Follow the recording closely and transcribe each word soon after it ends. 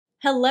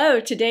Hello,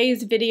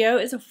 today's video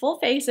is a full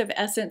face of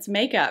Essence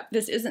makeup.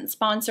 This isn't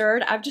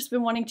sponsored. I've just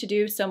been wanting to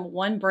do some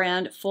one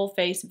brand full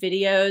face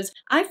videos.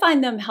 I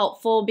find them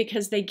helpful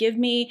because they give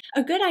me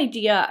a good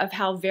idea of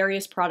how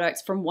various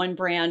products from one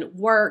brand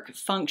work,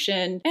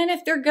 function, and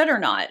if they're good or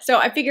not. So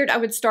I figured I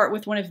would start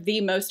with one of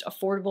the most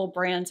affordable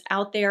brands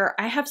out there.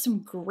 I have some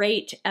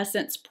great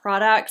Essence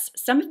products.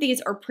 Some of these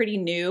are pretty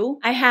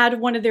new. I had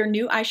one of their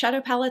new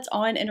eyeshadow palettes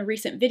on in a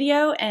recent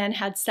video and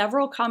had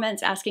several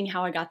comments asking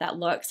how I got that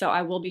look. So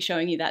I will be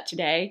showing you that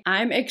today.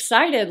 I'm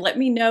excited. Let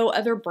me know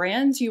other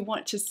brands you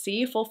want to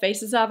see full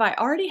faces of. I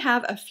already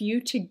have a few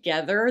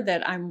together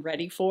that I'm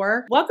ready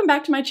for. Welcome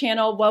back to my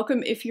channel.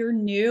 Welcome if you're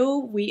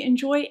new. We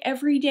enjoy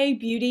everyday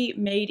beauty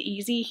made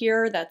easy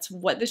here. That's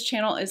what this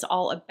channel is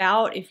all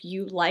about. If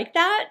you like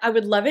that, I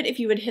would love it if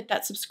you would hit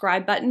that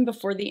subscribe button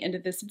before the end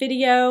of this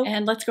video.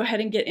 And let's go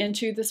ahead and get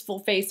into this full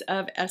face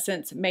of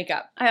Essence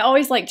makeup. I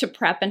always like to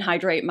prep and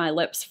hydrate my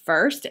lips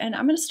first, and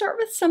I'm going to start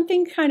with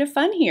something kind of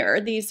fun here.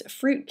 These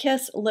Fruit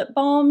Kiss lip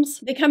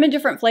balms. They come in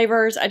different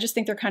flavors. I just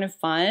think they're kind of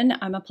fun.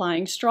 I'm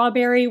applying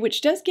strawberry,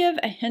 which does give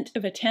a hint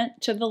of a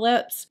tint to the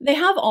lips. They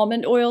have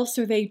almond oil,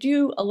 so they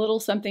do a little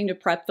something to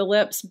prep the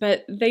lips,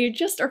 but they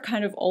just are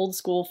kind of old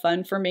school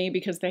fun for me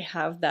because they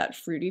have that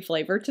fruity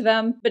flavor to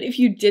them. But if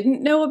you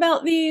didn't know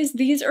about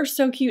these are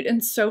so cute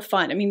and so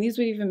fun. I mean, these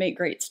would even make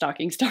great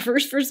stocking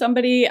stuffers for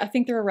somebody. I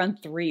think they're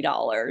around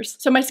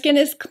 $3. So my skin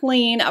is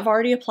clean. I've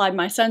already applied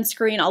my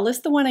sunscreen. I'll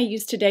list the one I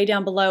used today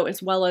down below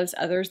as well as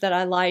others that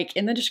I like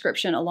in the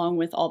description along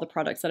with all the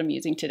products that I'm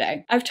using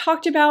today. I've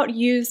talked about,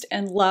 used,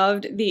 and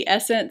loved the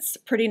Essence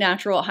Pretty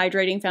Natural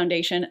Hydrating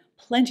Foundation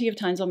plenty of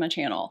times on my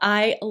channel.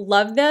 I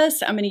love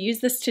this. I'm going to use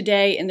this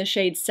today in the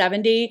shade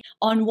 70.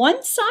 On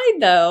one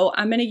side though,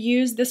 I'm going to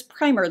use this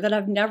primer that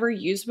I've never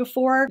used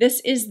before.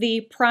 This is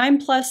the Prime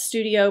Plus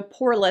Studio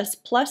Poreless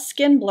Plus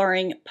Skin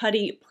Blurring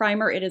Putty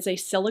Primer. It is a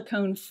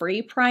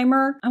silicone-free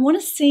primer. I want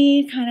to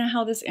see kind of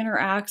how this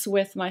interacts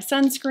with my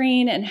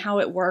sunscreen and how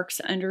it works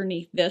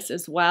underneath this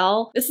as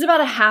well. This is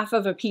about a half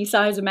of a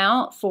pea-size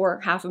amount for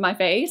half of my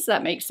face.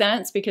 That makes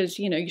sense because,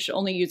 you know, you should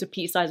only use a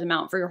pea-size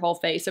amount for your whole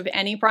face of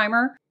any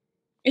primer.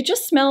 It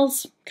just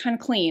smells kind of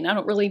clean. I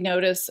don't really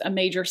notice a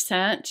major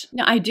scent.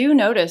 Now I do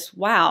notice,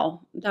 wow,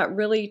 that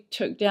really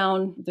took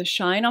down the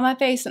shine on my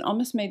face and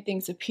almost made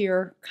things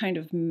appear kind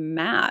of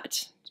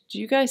matte. Do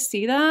you guys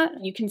see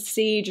that? You can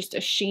see just a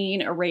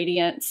sheen, a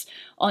radiance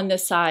on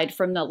this side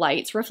from the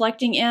lights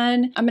reflecting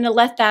in. I'm gonna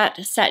let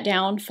that set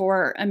down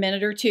for a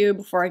minute or two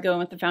before I go in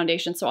with the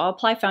foundation. So I'll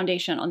apply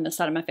foundation on this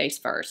side of my face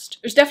first.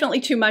 There's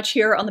definitely too much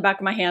here on the back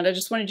of my hand. I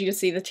just wanted you to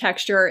see the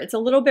texture. It's a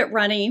little bit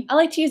runny. I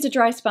like to use a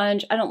dry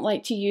sponge. I don't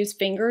like to use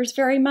fingers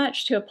very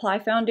much to apply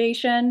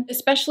foundation,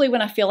 especially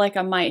when I feel like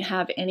I might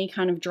have any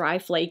kind of dry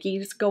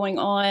flakies going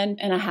on.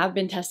 And I have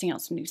been testing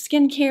out some new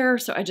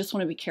skincare, so I just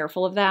wanna be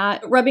careful of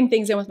that. But rubbing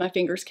things in with my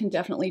fingers can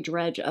definitely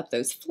dredge up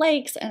those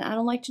flakes, and I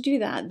don't like to do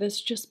that. This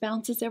just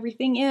bounces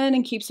everything in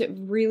and keeps it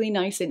really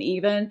nice and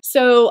even.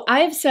 So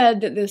I've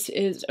said that this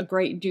is a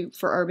great dupe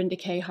for Urban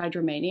Decay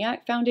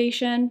Hydromaniac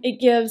foundation. It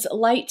gives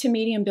light to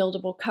medium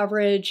buildable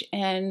coverage,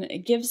 and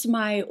it gives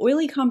my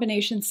oily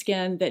combination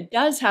skin that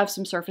does have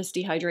some surface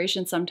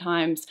dehydration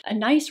sometimes a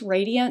nice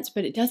radiance,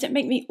 but it doesn't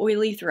make me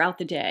oily throughout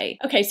the day.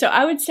 Okay, so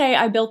I would say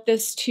I built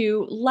this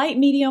to light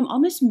medium,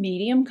 almost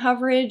medium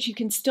coverage. You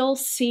can still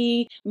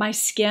see my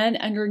skin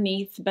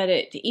underneath, but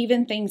it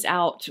evened things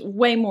out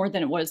way more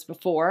than it was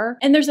before.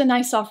 And there's a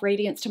nice soft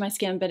radiance to my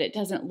skin, but it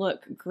doesn't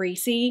look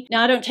greasy.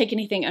 Now I don't take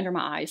anything under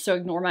my eyes, so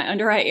ignore my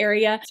under eye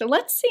area. So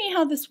let's see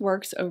how this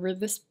works over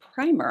this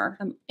primer.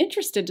 I'm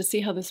interested to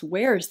see how this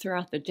wears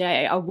throughout the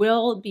day. I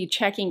will be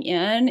checking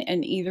in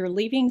and either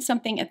leaving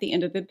something at the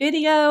end of the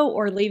video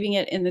or leaving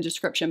it in the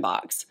description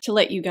box to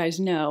let you guys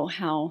know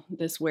how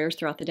this wears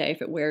throughout the day,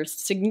 if it wears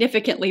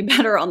significantly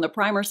better on the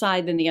primer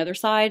side than the other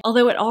side,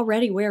 although it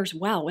already wears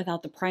well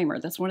without the primer.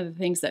 That's one of the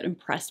things that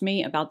impressed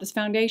me about this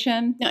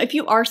foundation. Now, if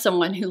you are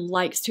someone who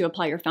likes to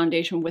apply your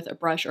foundation with a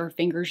brush or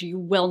fingers, you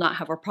will not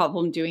have a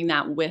problem doing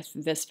that with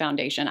this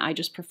foundation. I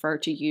just prefer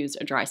to use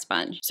a dry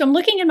sponge. So I'm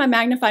looking in my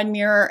magnified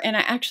mirror and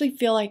I actually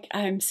feel like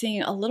I'm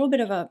seeing a little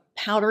bit of a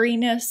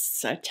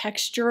powderiness, a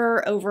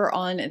texture over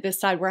on this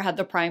side where I had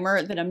the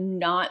primer that I'm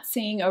not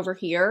seeing over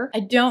here. I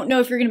don't know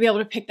if you're gonna be able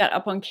to pick that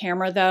up on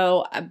camera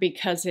though,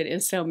 because it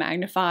is so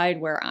magnified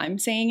where I'm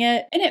seeing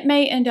it. And it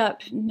may end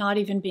up not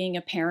even being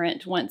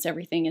apparent once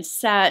everything is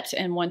set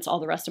and once all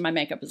the rest of my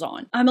makeup is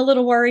on. I'm a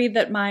little worried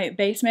that my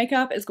base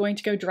makeup is going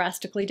to go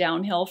drastically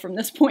downhill from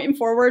this point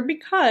forward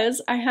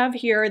because I have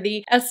here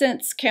the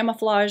Essence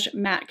Camouflage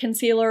Matte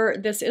Concealer.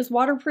 This is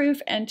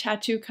waterproof and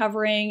tattoo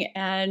covering,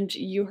 and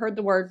you heard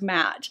the word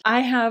matte.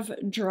 I have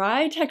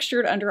dry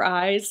textured under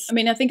eyes. I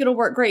mean, I think it'll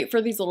work great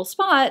for these little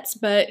spots,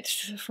 but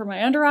for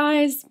my under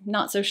eyes,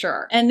 not so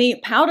sure. And the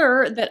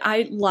powder that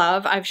I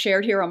love, I've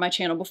shared here on my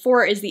channel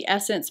before, is the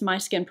Essence My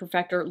Skin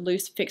Perfector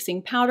Loose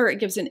Fixing Powder. It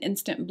gives an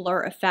instant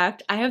blur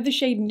effect. I have the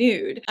shade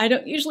Nude. I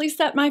don't usually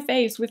set my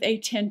face with a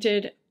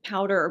tinted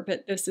powder,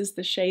 but this is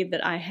the shade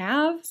that I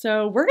have.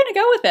 So we're gonna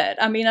go with it.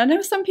 I mean, I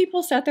know some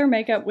people set their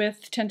makeup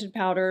with tinted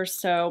powders,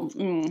 so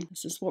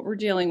this is what we're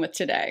dealing with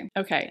today.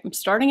 Okay, I'm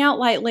starting out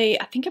lightly.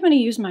 I think I'm gonna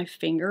use my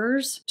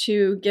fingers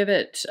to give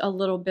it a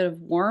little bit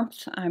of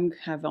warmth. I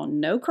have on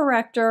no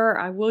corrector.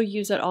 I will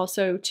use it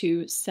also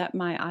to set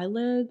my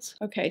eyelids.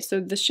 Okay, so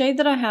the shade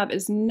that I have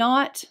is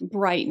not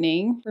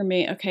brightening for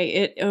me.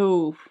 Okay,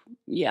 oh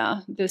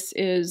yeah, this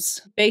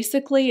is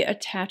basically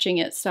attaching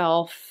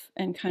itself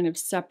and kind of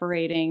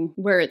separating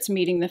where it's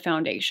meeting the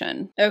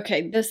foundation.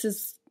 Okay, this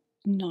is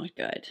not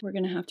good. We're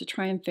gonna have to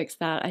try and fix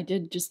that. I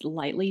did just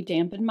lightly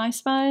dampen my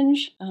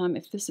sponge.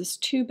 If this is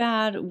too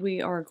bad,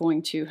 we are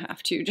going to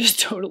have to just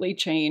totally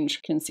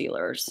change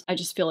concealers. I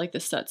just feel like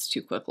this sets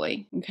too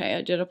quickly. Okay,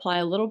 I did apply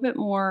a little bit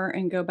more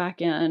and go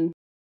back in.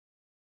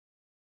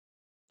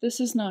 This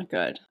is not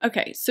good.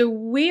 Okay, so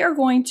we are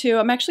going to,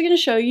 I'm actually going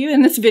to show you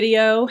in this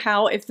video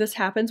how, if this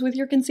happens with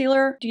your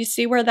concealer, do you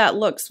see where that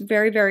looks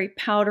very, very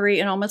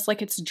powdery and almost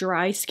like it's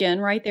dry skin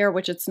right there,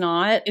 which it's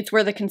not. It's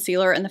where the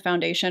concealer and the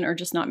foundation are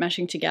just not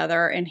meshing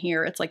together. And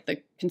here it's like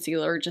the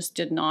concealer just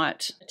did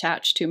not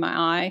attach to my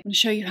eye. I'm going to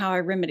show you how I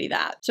remedy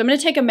that. So I'm going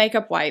to take a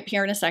makeup wipe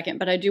here in a second,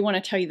 but I do want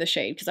to tell you the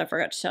shade because I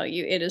forgot to tell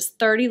you. It is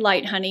 30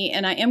 Light Honey,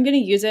 and I am going to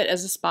use it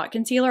as a spot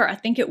concealer. I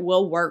think it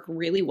will work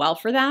really well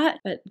for that,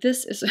 but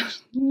this is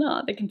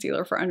not the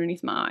concealer for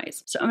underneath my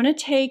eyes. So I'm going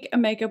to take a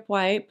makeup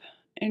wipe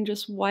and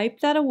just wipe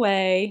that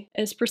away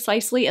as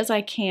precisely as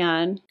I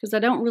can because I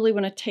don't really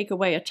want to take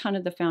away a ton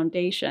of the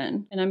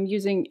foundation. And I'm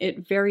using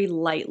it very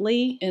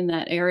lightly in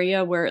that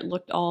area where it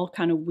looked all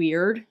kind of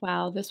weird.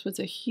 Wow, this was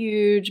a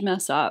huge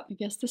mess up. I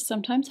guess this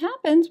sometimes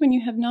happens when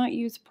you have not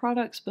used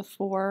products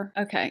before.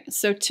 Okay,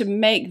 so to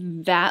make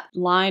that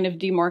line of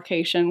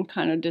demarcation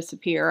kind of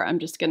disappear, I'm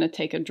just going to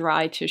take a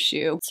dry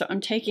tissue. So I'm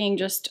taking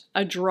just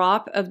a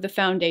drop of the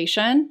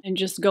foundation and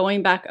just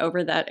going back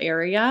over that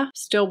area,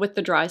 still with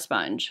the dry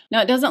sponge.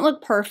 Now, it doesn't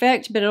look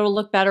perfect, but it'll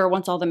look better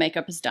once all the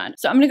makeup is done.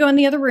 So I'm gonna go in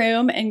the other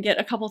room and get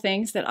a couple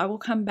things that I will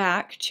come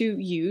back to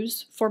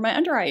use for my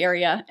under eye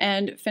area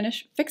and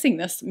finish fixing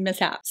this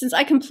mishap. Since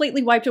I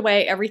completely wiped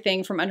away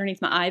everything from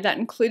underneath my eye, that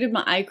included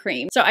my eye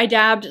cream. So I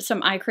dabbed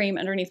some eye cream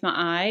underneath my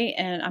eye,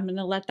 and I'm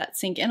gonna let that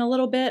sink in a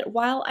little bit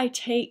while I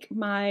take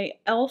my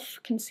e.l.f.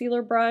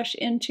 concealer brush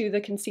into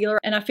the concealer.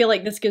 And I feel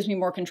like this gives me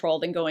more control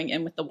than going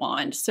in with the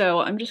wand.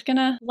 So I'm just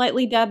gonna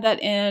lightly dab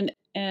that in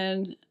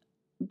and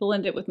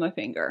blend it with my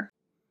finger.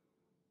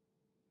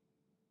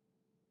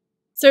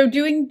 So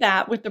doing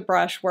that with the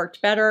brush worked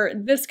better.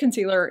 This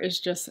concealer is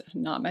just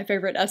not my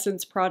favorite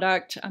Essence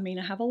product. I mean,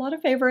 I have a lot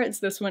of favorites.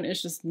 This one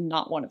is just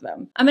not one of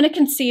them. I'm going to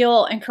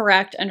conceal and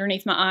correct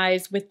underneath my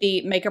eyes with the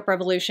Makeup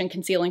Revolution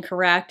Conceal and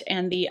Correct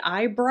and the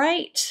Eye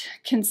Bright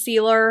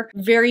concealer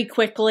very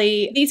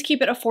quickly. These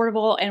keep it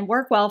affordable and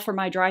work well for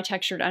my dry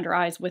textured under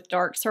eyes with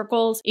dark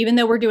circles. Even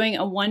though we're doing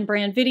a one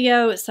brand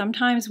video,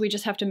 sometimes we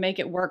just have to make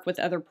it work with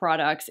other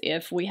products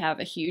if we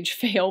have a huge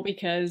fail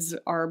because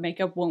our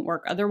makeup won't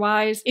work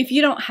otherwise. If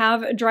you don't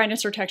have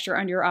dryness or texture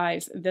under your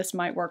eyes, this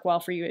might work well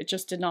for you. It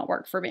just did not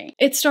work for me.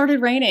 It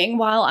started raining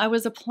while I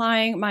was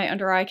applying my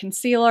under eye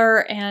concealer,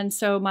 and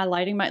so my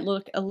lighting might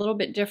look a little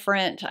bit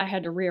different. I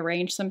had to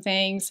rearrange some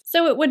things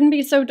so it wouldn't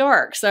be so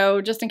dark.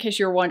 So just in case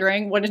you're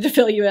wondering, wanted to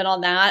fill you in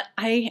on that.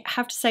 I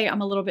have to say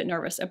I'm a little bit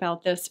nervous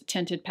about this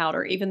tinted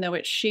powder, even though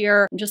it's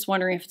sheer. I'm just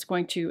wondering if it's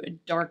going to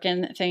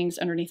darken things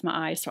underneath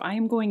my eyes. So I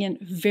am going in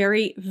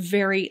very,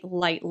 very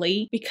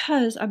lightly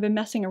because I've been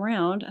messing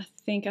around. I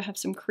think I have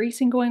some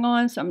creasing going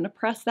on, so I'm going to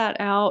press that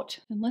out.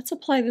 And let's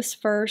apply this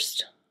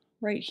first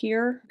right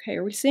here. Okay,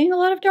 are we seeing a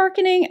lot of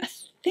darkening? I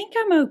think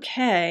I'm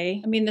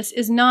okay. I mean, this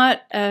is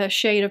not a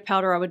shade of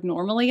powder I would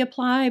normally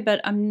apply, but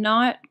I'm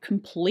not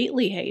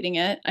completely hating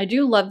it. I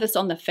do love this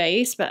on the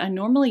face, but I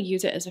normally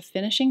use it as a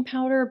finishing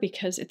powder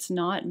because it's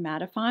not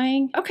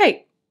mattifying.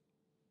 Okay.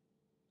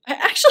 I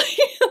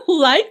actually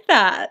like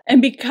that.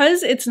 And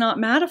because it's not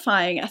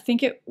mattifying, I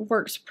think it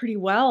works pretty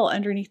well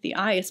underneath the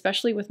eye,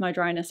 especially with my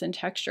dryness and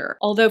texture.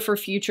 Although for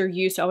future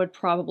use, I would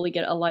probably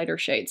get a lighter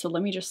shade. So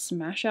let me just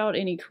smash out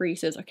any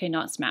creases. Okay,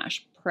 not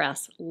smash,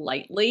 press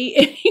lightly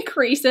any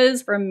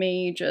creases from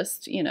me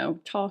just, you know,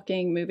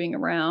 talking, moving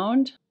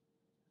around.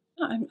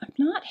 I'm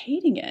not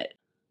hating it.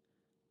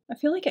 I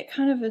feel like it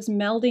kind of is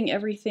melding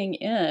everything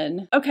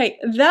in. Okay,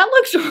 that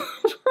looks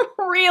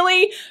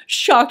really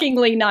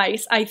shockingly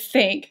nice, I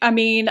think. I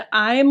mean,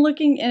 I'm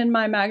looking in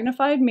my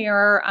magnified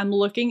mirror, I'm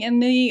looking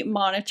in the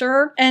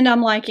monitor, and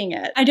I'm liking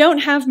it. I don't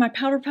have my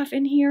powder puff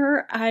in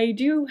here. I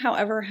do,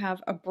 however,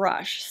 have a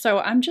brush. So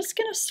I'm just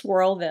gonna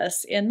swirl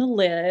this in the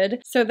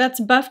lid. So that's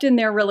buffed in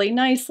there really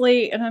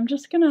nicely, and I'm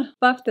just gonna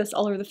buff this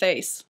all over the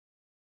face.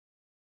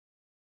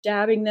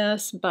 Dabbing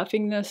this,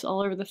 buffing this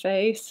all over the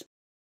face.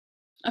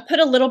 I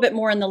put a little bit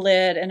more in the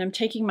lid and I'm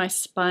taking my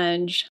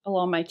sponge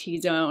along my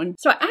T-zone.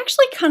 So I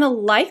actually kind of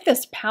like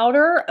this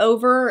powder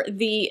over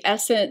the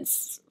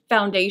Essence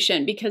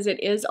foundation because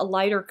it is a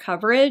lighter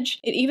coverage.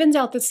 It evens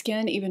out the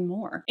skin even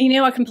more. You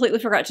know, I completely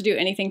forgot to do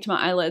anything to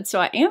my eyelids, so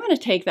I am going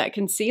to take that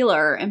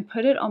concealer and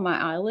put it on my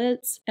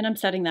eyelids, and I'm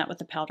setting that with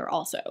the powder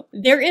also.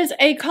 There is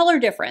a color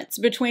difference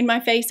between my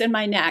face and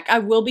my neck. I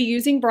will be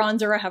using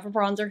bronzer. I have a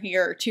bronzer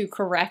here to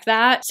correct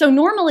that. So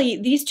normally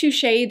these two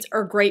shades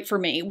are great for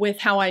me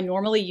with how I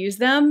normally use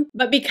them,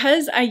 but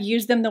because I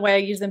use them the way I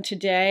use them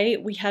today,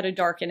 we had a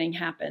darkening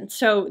happen.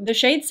 So the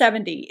shade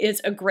 70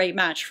 is a great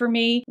match for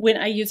me when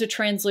I use a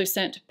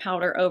translucent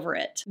powder over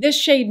it. This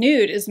shade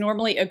nude is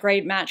normally a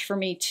great match for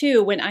me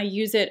too when I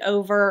use it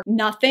over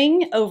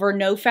nothing, over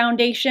no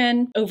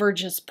foundation, over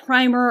just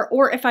primer,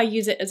 or if I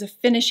use it as a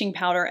finishing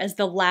powder as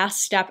the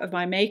last step of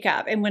my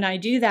makeup. And when I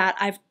do that,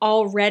 I've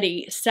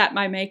already set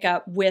my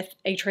makeup with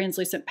a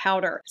translucent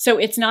powder. So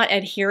it's not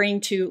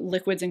adhering to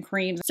liquids and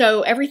creams.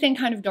 So everything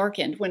kind of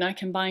darkened when I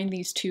combined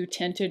these two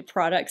tinted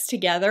products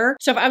together.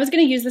 So if I was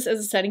going to use this as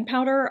a setting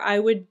powder, I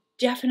would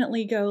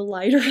definitely go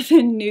lighter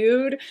than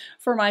nude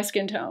for my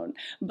skin tone.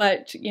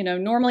 But you know,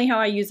 normally how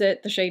I use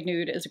it, the shade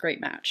nude is a great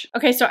match.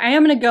 Okay, so I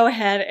am going to go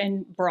ahead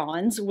and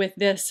bronze with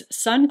this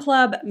Sun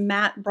Club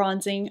Matte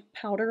Bronzing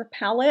Powder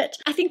Palette.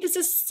 I think this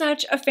is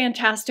such a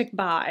fantastic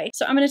buy.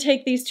 So I'm going to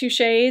take these two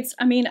shades.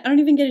 I mean, I don't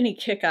even get any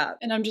kick up,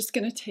 and I'm just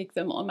going to take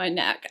them on my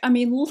neck. I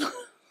mean, look.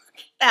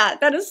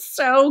 That is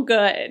so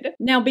good.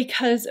 Now,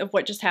 because of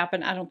what just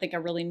happened, I don't think I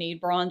really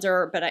need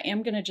bronzer, but I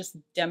am going to just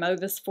demo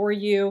this for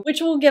you, which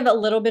will give a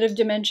little bit of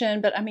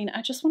dimension. But I mean,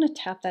 I just want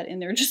to tap that in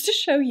there just to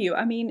show you.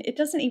 I mean, it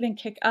doesn't even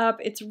kick up.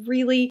 It's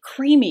really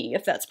creamy,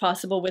 if that's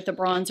possible, with the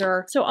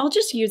bronzer. So I'll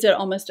just use it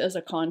almost as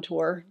a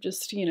contour,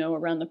 just, you know,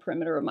 around the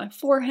perimeter of my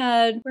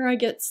forehead where I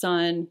get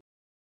sun.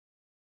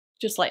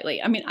 Just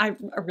lightly. I mean, I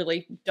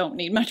really don't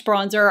need much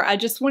bronzer. I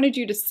just wanted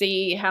you to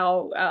see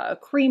how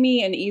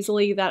creamy and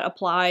easily that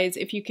applies,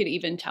 if you could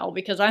even tell,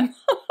 because I'm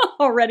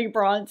already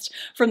bronzed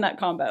from that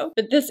combo.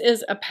 But this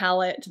is a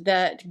palette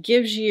that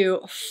gives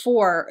you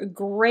 4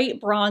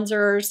 great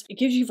bronzers. It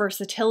gives you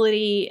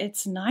versatility.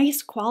 It's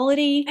nice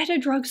quality at a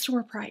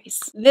drugstore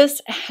price.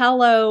 This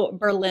Hello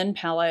Berlin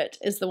palette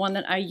is the one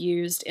that I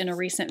used in a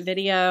recent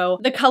video.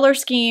 The color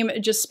scheme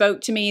just spoke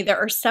to me. There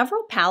are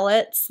several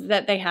palettes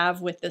that they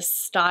have with this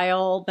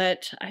style,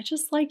 but I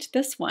just liked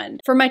this one.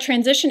 For my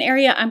transition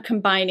area, I'm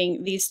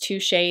combining these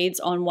two shades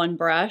on one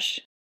brush.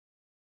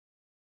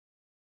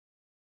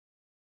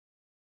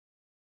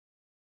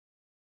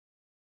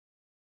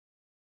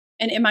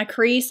 And in my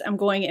crease, I'm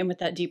going in with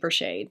that deeper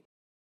shade,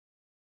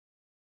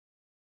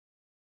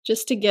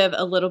 just to give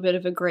a little bit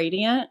of a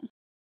gradient.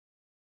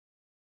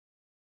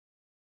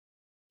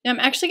 Now I'm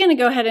actually going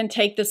to go ahead and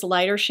take this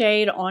lighter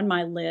shade on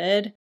my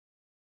lid.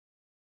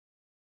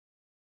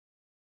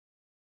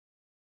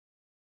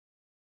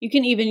 You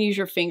can even use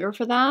your finger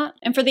for that.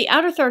 And for the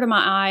outer third of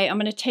my eye, I'm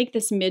going to take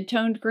this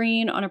mid-toned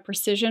green on a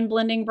precision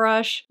blending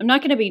brush. I'm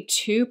not going to be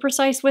too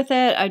precise with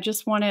it. I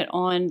just want it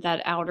on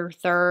that outer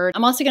third.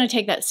 I'm also going to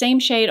take that same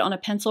shade on a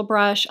pencil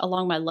brush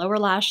along my lower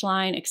lash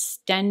line,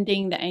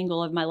 extending the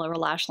angle of my lower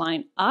lash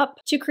line up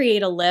to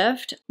create a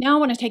lift. Now I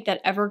want to take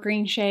that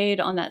evergreen shade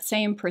on that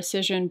same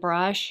precision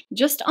brush,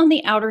 just on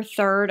the outer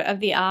third of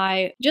the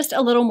eye, just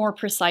a little more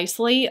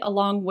precisely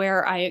along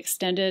where I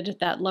extended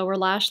that lower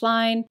lash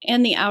line,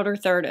 and the outer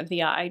third of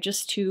the eye,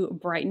 just to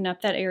brighten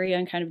up that area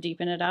and kind of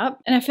deepen it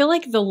up. And I feel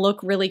like the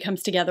look really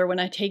comes together when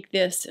I take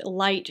this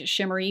light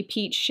shimmery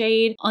peach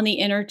shade on the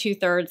inner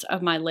 2/3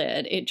 of my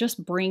lid. It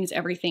just brings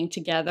everything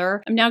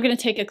together. I'm now going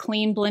to take a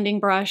clean blending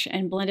brush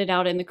and blend it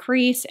out in the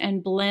crease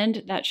and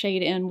blend that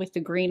shade in with the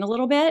green a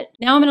little bit.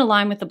 Now I'm going to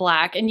line with the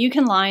black, and you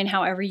can line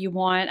however you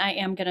want. I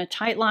am going to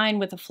tight line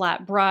with a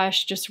flat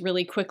brush just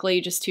really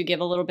quickly, just to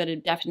give a little bit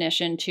of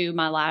definition to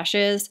my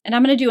lashes. And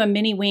I'm going to do a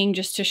mini wing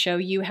just to show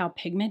you how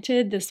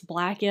pigmented this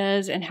black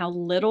is and how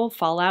little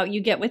fallout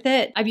you get with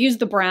it. I've used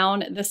the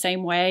brown the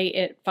same way.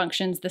 It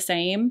functions the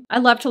same. I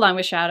love to line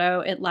with shadow.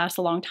 It lasts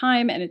a long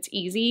time and it's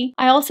easy.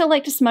 I also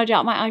like to smudge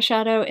out my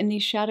eyeshadow, and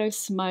these shadows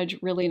smudge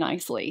really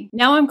nicely.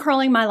 Now I'm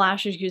curling my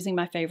lashes using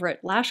my favorite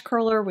lash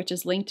curler, which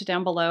is linked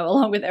down below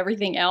along with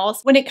everything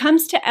else. When it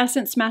comes to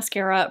Essence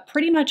mascara,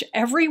 pretty much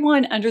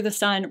everyone under the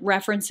sun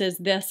references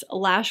this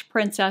Lash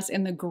Princess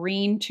in the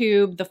green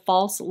tube, the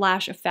False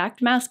Lash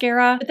Effect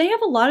mascara, but they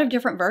have a lot of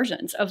different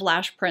versions of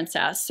Lash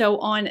Princess.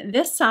 So on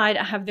this side,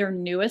 I have their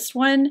newest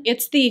one.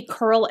 It's the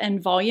Curl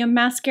and Volume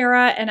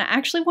Mascara, and I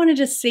actually wanted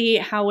to see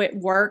how it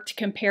worked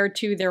compared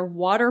to their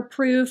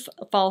waterproof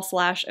False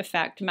Lash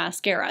Effect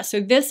mascara. So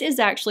this is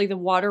actually the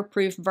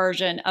waterproof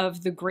version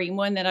of the green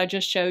one that I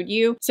just showed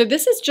you. So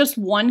this is just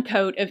one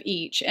coat of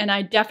each, and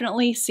I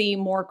definitely see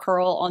more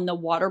curl on the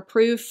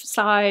waterproof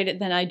side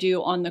than I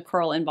do on the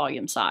Curl and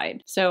Volume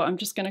side. So I'm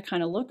just going to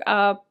kind of look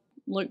up,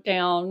 look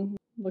down,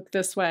 look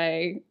this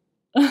way.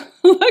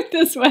 look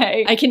this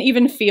way. I can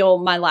even feel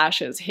my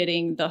lashes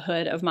hitting the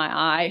hood of my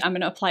eye. I'm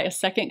gonna apply a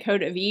second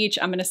coat of each.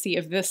 I'm gonna see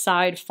if this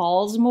side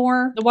falls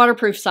more. The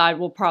waterproof side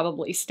will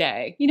probably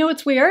stay. You know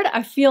what's weird?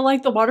 I feel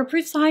like the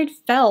waterproof side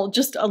fell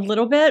just a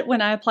little bit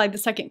when I applied the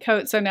second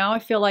coat, so now I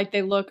feel like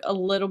they look a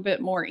little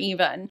bit more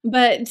even.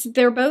 But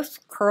they're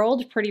both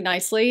curled pretty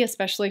nicely,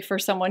 especially for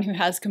someone who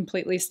has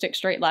completely stick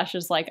straight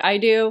lashes like I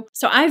do.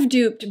 So I've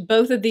duped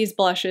both of these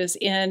blushes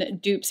in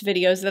dupes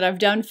videos that I've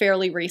done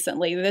fairly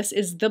recently. This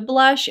is the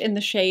blush in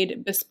the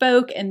shade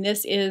Bespoke, and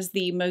this is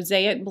the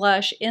Mosaic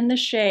blush in the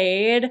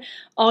shade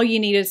All You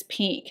Need Is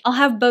Pink. I'll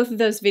have both of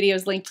those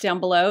videos linked down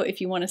below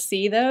if you want to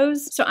see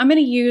those. So I'm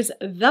going to use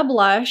the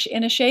blush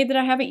in a shade that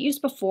I haven't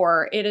used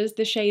before. It is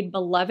the shade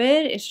Beloved.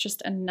 It's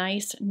just a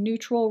nice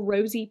neutral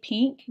rosy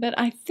pink that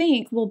I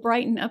think will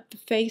brighten up the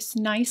face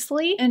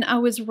nicely. And I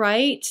was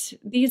right.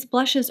 These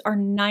blushes are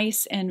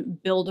nice and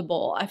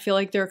buildable. I feel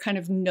like they're kind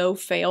of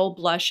no-fail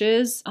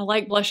blushes. I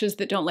like blushes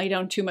that don't lay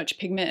down too much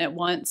pigment at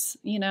once,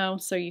 you know,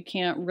 so you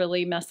can't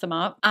really mess them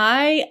up.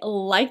 I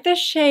like this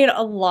shade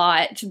a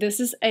lot. This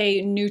is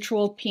a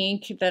neutral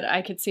pink that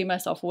I could see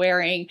myself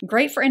wearing.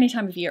 Great for any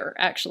time of year,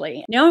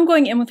 actually. Now I'm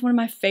going in with one of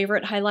my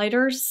favorite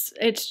highlighters.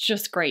 It's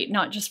just great,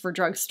 not just for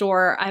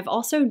drugstore. I've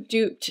also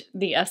duped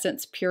the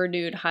Essence Pure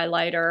Nude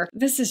highlighter.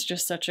 This is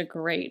just such a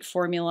great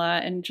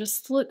formula and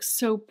just looks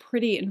so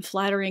pretty and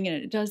flattering, and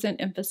it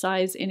doesn't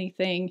emphasize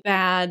anything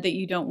bad that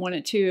you don't want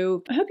it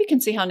to. I hope you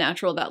can see how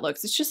natural that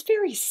looks. It's just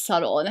very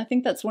subtle, and I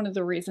think that's one of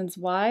the reasons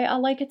why I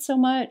like it so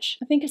much.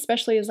 I think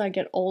especially as I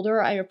get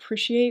older, I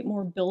appreciate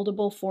more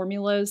buildable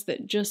formulas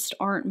that just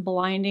aren't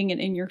blinding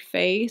and in your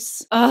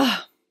face.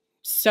 Ugh.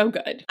 So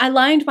good. I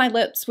lined my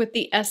lips with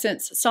the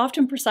Essence Soft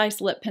and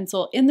Precise Lip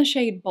Pencil in the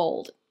shade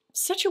Bold.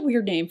 Such a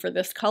weird name for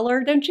this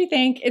color, don't you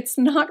think? It's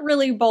not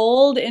really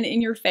bold and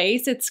in your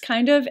face. It's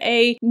kind of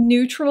a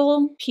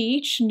neutral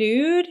peach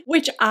nude,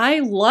 which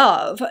I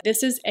love.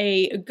 This is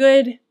a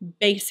good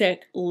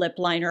basic lip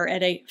liner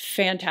at a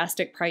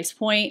fantastic price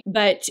point,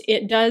 but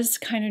it does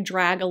kind of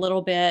drag a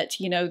little bit.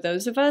 You know,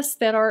 those of us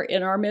that are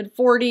in our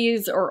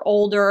mid-40s or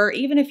older,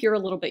 even if you're a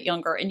little bit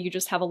younger and you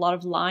just have a lot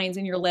of lines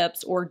in your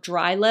lips or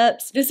dry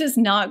lips, this is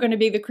not going to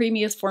be the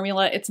creamiest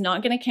formula. It's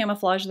not going to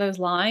camouflage those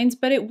lines,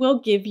 but it will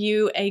give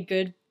you a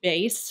good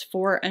base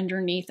for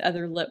underneath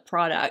other lip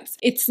products.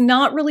 It's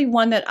not really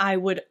one that I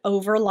would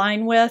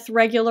overline with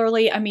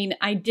regularly. I mean,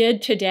 I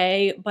did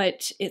today,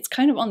 but it's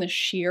kind of on the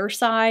sheer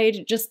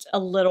side, just a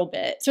little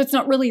bit. So it's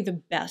not really the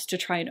best to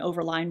try and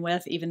overline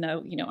with, even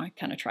though, you know, I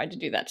kind of tried to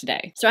do that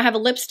today. So I have a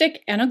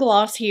lipstick and a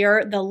gloss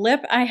here. The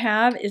lip I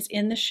have is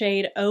in the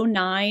shade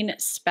 09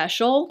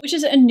 Special, which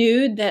is a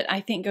nude that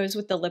I think goes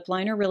with the lip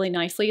liner really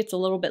nicely. It's a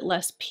little bit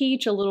less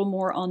peach, a little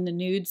more on the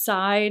nude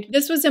side.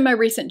 This was in my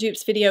recent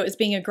dupes video as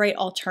being a great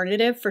alternative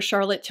for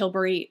Charlotte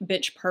Tilbury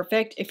Bitch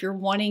Perfect if you're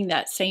wanting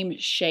that same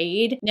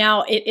shade.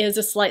 Now it is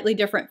a slightly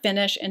different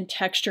finish and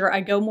texture. I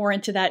go more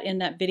into that in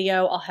that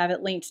video. I'll have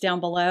it linked down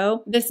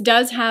below. This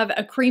does have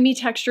a creamy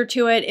texture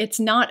to it. It's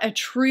not a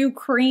true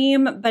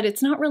cream, but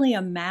it's not really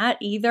a matte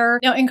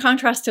either. Now in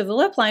contrast to the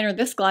lip liner,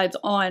 this glides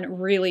on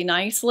really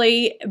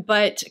nicely,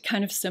 but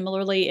kind of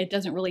similarly, it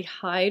doesn't really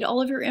hide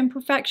all of your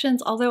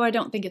imperfections, although I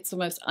don't think it's the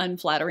most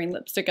unflattering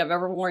lipstick I've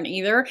ever worn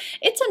either.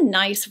 It's a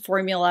nice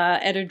formula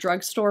at a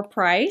drugstore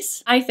price,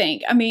 I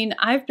think. I mean,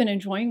 I've been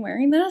enjoying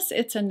wearing this.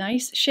 It's a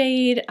nice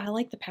shade. I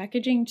like the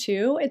packaging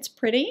too. It's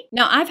pretty.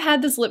 Now, I've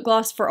had this lip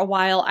gloss for a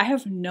while. I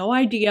have no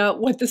idea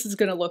what this is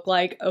going to look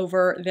like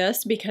over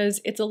this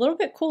because it's a little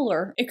bit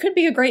cooler. It could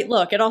be a great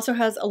look. It also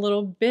has a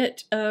little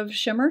bit of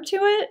shimmer to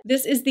it.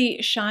 This is the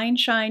Shine,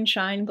 Shine,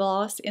 Shine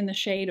gloss in the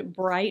shade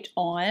Bright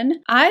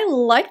On. I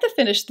like the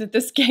finish that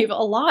this gave a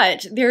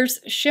lot.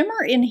 There's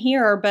shimmer in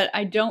here, but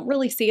I don't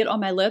really see it on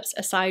my lips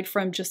aside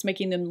from just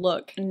making them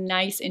look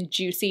nice and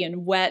juicy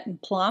and wet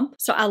and plump.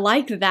 So I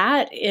like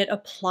that. It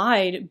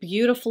applied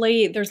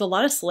beautifully. There's a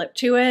lot of slip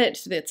to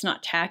it. It's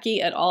not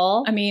tacky at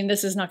all. I mean,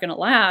 this is not going to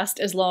last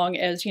as long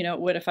as, you know,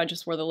 it would if I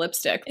just wore the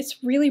lipstick.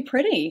 It's really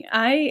pretty.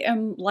 I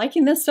am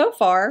liking this so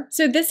far.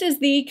 So this is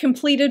the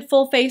completed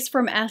full face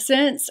from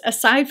Essence.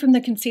 Aside from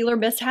the concealer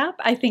mishap,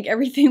 I think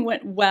everything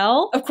went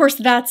well. Of course,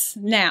 that's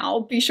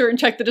now. Be sure and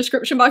check the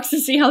description box to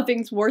see how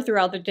things were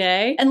throughout the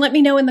day. And let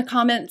me know in the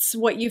comments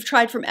what you've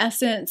tried from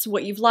Essence,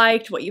 what you've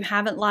liked, what you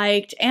haven't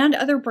liked, and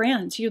other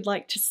brands you'd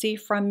like to see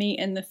from me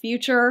in the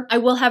future. I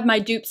will have my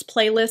dupes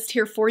playlist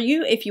here for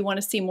you if you want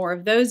to see more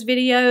of those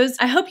videos.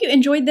 I hope you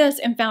enjoyed this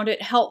and found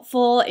it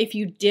helpful. If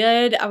you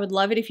did, I would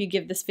love it if you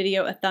give this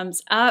video a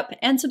thumbs up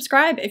and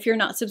subscribe if you're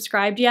not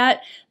subscribed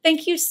yet.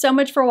 Thank you so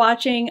much for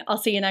watching. I'll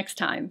see you next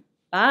time.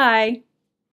 Bye.